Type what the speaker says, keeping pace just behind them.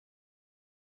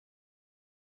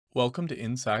Welcome to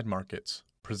Inside Markets,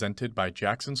 presented by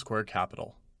Jackson Square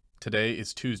Capital. Today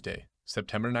is Tuesday,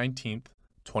 September 19th,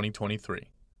 2023.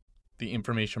 The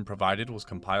information provided was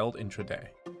compiled intraday.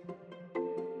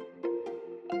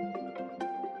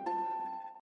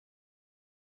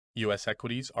 U.S.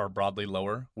 equities are broadly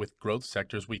lower, with growth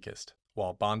sectors weakest,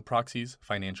 while bond proxies,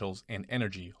 financials, and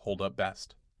energy hold up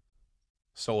best.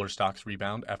 Solar stocks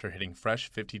rebound after hitting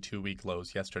fresh 52-week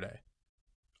lows yesterday.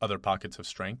 Other pockets of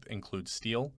strength include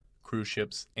steel, cruise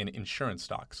ships, and insurance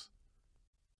stocks.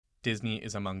 Disney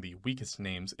is among the weakest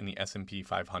names in the S&P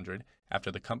 500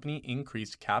 after the company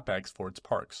increased CapEx for its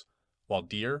parks, while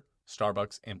Deere,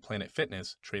 Starbucks, and Planet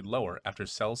Fitness trade lower after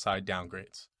sell-side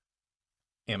downgrades.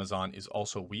 Amazon is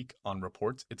also weak on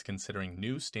reports it's considering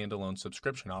new standalone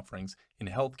subscription offerings in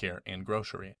healthcare and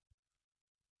grocery.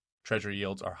 Treasury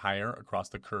yields are higher across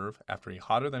the curve after a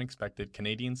hotter-than-expected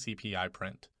Canadian CPI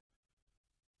print.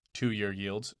 Two-year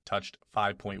yields touched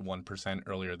 5.1%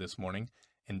 earlier this morning,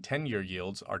 and 10-year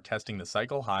yields are testing the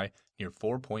cycle high near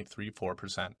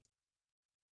 4.34%.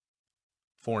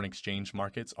 Foreign exchange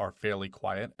markets are fairly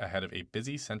quiet ahead of a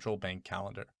busy central bank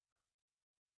calendar.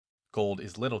 Gold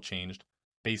is little changed,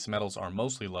 base metals are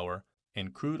mostly lower,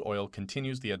 and crude oil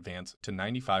continues the advance to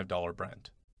 $95 Brent.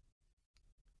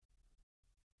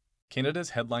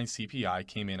 Canada's headline CPI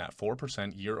came in at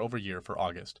 4% year-over-year for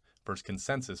August, versus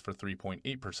consensus for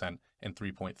 3.8% and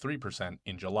 3.3%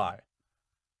 in July.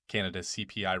 Canada's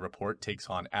CPI report takes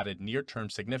on added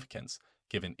near-term significance,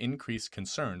 given increased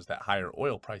concerns that higher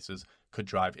oil prices could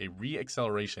drive a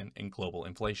re-acceleration in global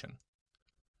inflation.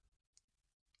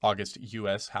 August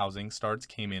U.S. housing starts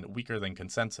came in weaker than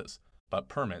consensus, but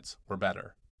permits were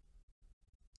better.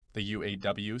 The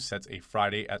UAW sets a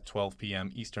Friday at 12 p.m.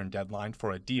 Eastern deadline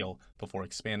for a deal before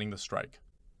expanding the strike.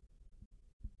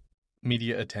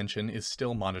 Media attention is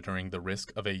still monitoring the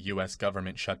risk of a U.S.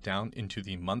 government shutdown into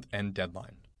the month-end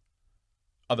deadline.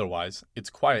 Otherwise, it's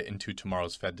quiet into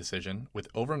tomorrow's Fed decision, with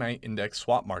overnight index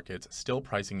swap markets still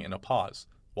pricing in a pause,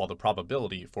 while the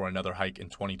probability for another hike in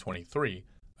 2023,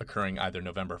 occurring either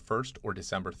November 1st or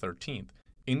December 13th,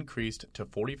 increased to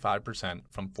 45%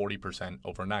 from 40%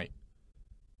 overnight.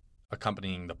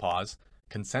 Accompanying the pause,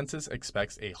 consensus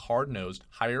expects a hard-nosed,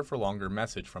 higher-for-longer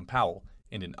message from Powell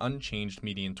and an unchanged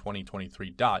median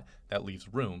 2023 dot that leaves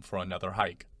room for another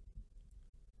hike.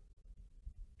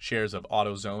 Shares of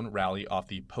AutoZone rally off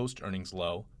the post-earnings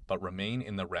low, but remain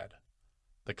in the red.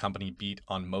 The company beat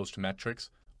on most metrics,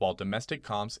 while domestic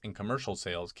comps and commercial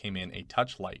sales came in a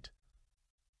touch light.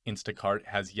 Instacart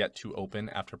has yet to open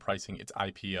after pricing its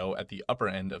IPO at the upper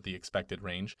end of the expected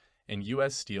range, and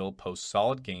U.S. Steel posts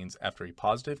solid gains after a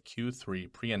positive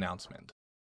Q3 pre-announcement.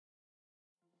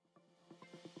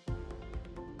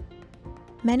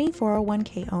 Many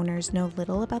 401k owners know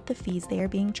little about the fees they are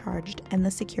being charged and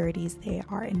the securities they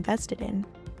are invested in.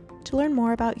 To learn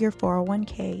more about your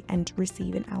 401k and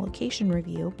receive an allocation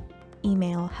review,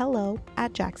 email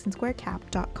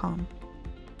hello@jacksonsquarecap.com.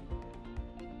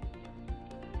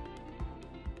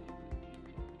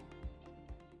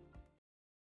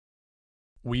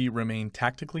 We remain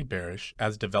tactically bearish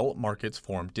as developed markets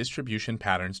form distribution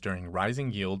patterns during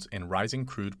rising yields and rising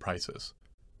crude prices.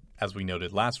 As we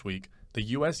noted last week, the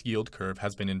U.S. yield curve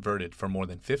has been inverted for more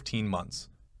than 15 months.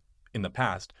 In the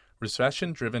past,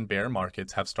 recession-driven bear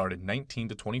markets have started 19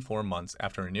 to 24 months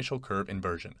after initial curve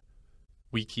inversion.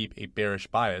 We keep a bearish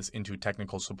bias into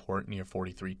technical support near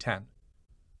 4310.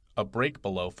 A break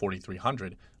below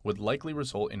 4300 would likely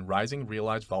result in rising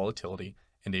realized volatility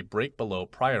and a break below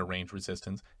prior range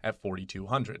resistance at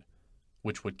 4200,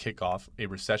 which would kick off a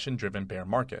recession-driven bear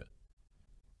market.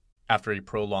 After a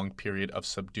prolonged period of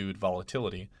subdued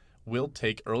volatility, we'll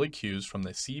take early cues from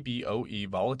the CBOE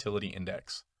Volatility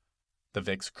Index. The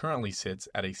VIX currently sits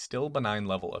at a still benign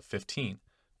level of 15,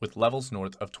 with levels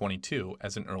north of 22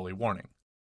 as an early warning.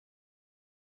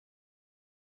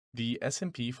 The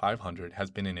S&P 500 has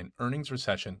been in an earnings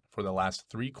recession for the last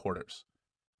 3 quarters.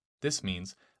 This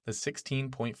means the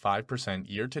 16.5%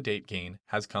 year-to-date gain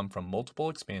has come from multiple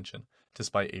expansion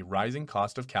despite a rising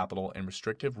cost of capital and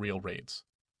restrictive real rates.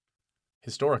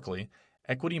 Historically,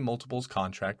 equity multiples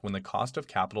contract when the cost of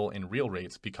capital and real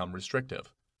rates become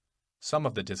restrictive. Some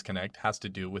of the disconnect has to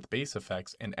do with base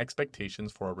effects and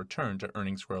expectations for a return to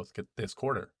earnings growth this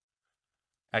quarter.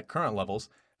 At current levels,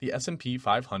 the S&P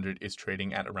 500 is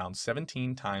trading at around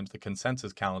 17 times the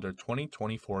consensus calendar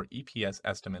 2024 EPS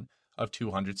estimate of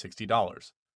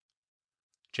 $260.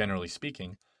 Generally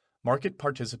speaking, market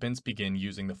participants begin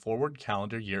using the forward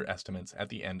calendar year estimates at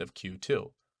the end of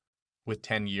Q2. With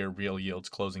 10-year real yields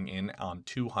closing in on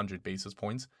 200 basis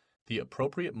points, the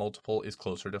appropriate multiple is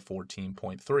closer to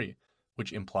 14.3,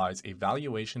 which implies a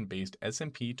valuation-based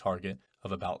S&P target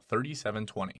of about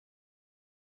 3720.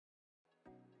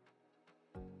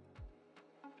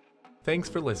 Thanks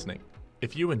for listening.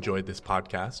 If you enjoyed this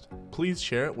podcast, please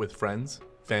share it with friends,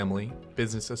 family,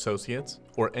 business associates,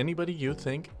 or anybody you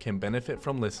think can benefit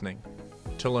from listening.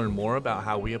 To learn more about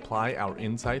how we apply our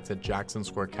insights at Jackson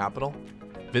Square Capital,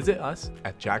 visit us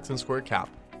at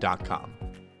jacksonsquarecap.com.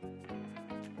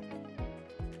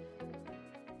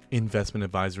 Investment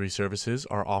advisory services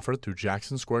are offered through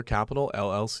Jackson Square Capital,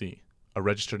 LLC, a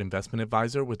registered investment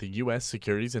advisor with the U.S.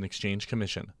 Securities and Exchange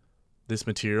Commission. This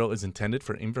material is intended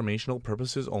for informational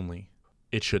purposes only.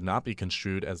 It should not be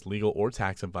construed as legal or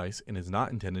tax advice and is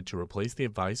not intended to replace the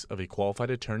advice of a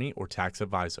qualified attorney or tax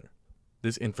advisor.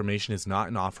 This information is not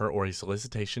an offer or a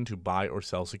solicitation to buy or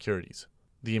sell securities.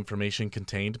 The information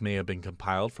contained may have been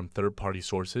compiled from third-party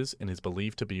sources and is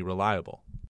believed to be reliable.